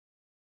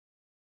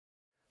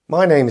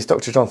My name is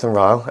Dr. Jonathan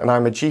Rial and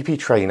I'm a GP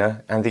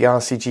trainer and the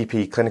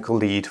RCGP clinical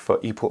lead for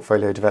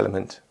ePortfolio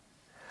development.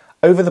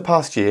 Over the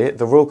past year,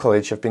 the Royal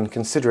College have been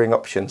considering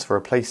options for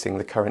replacing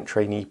the current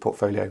trainee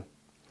portfolio.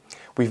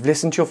 We've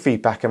listened to your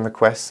feedback and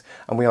requests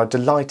and we are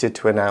delighted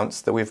to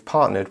announce that we've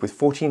partnered with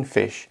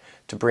FourteenFish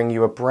to bring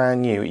you a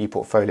brand new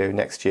ePortfolio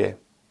next year.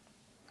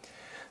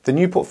 The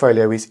new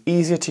portfolio is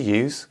easier to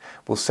use,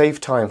 will save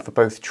time for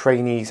both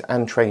trainees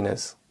and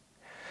trainers.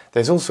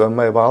 There's also a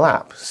mobile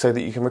app so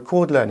that you can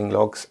record learning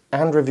logs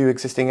and review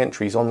existing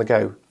entries on the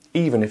go,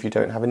 even if you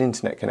don't have an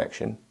internet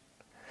connection.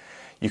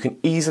 You can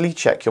easily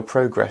check your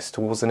progress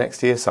towards the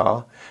next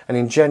ESR, and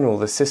in general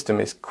the system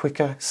is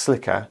quicker,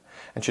 slicker,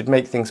 and should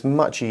make things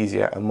much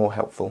easier and more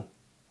helpful.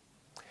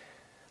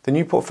 The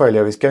new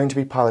portfolio is going to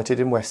be piloted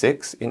in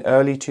Wessex in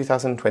early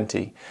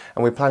 2020,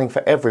 and we're planning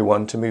for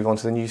everyone to move on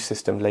to the new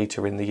system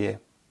later in the year.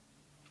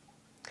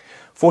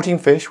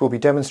 FourteenFish will be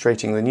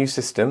demonstrating the new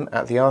system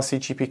at the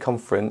RCGP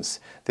conference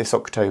this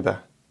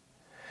October.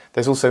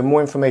 There's also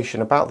more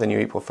information about the new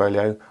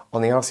ePortfolio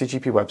on the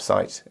RCGP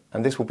website,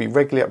 and this will be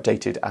regularly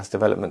updated as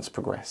developments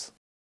progress.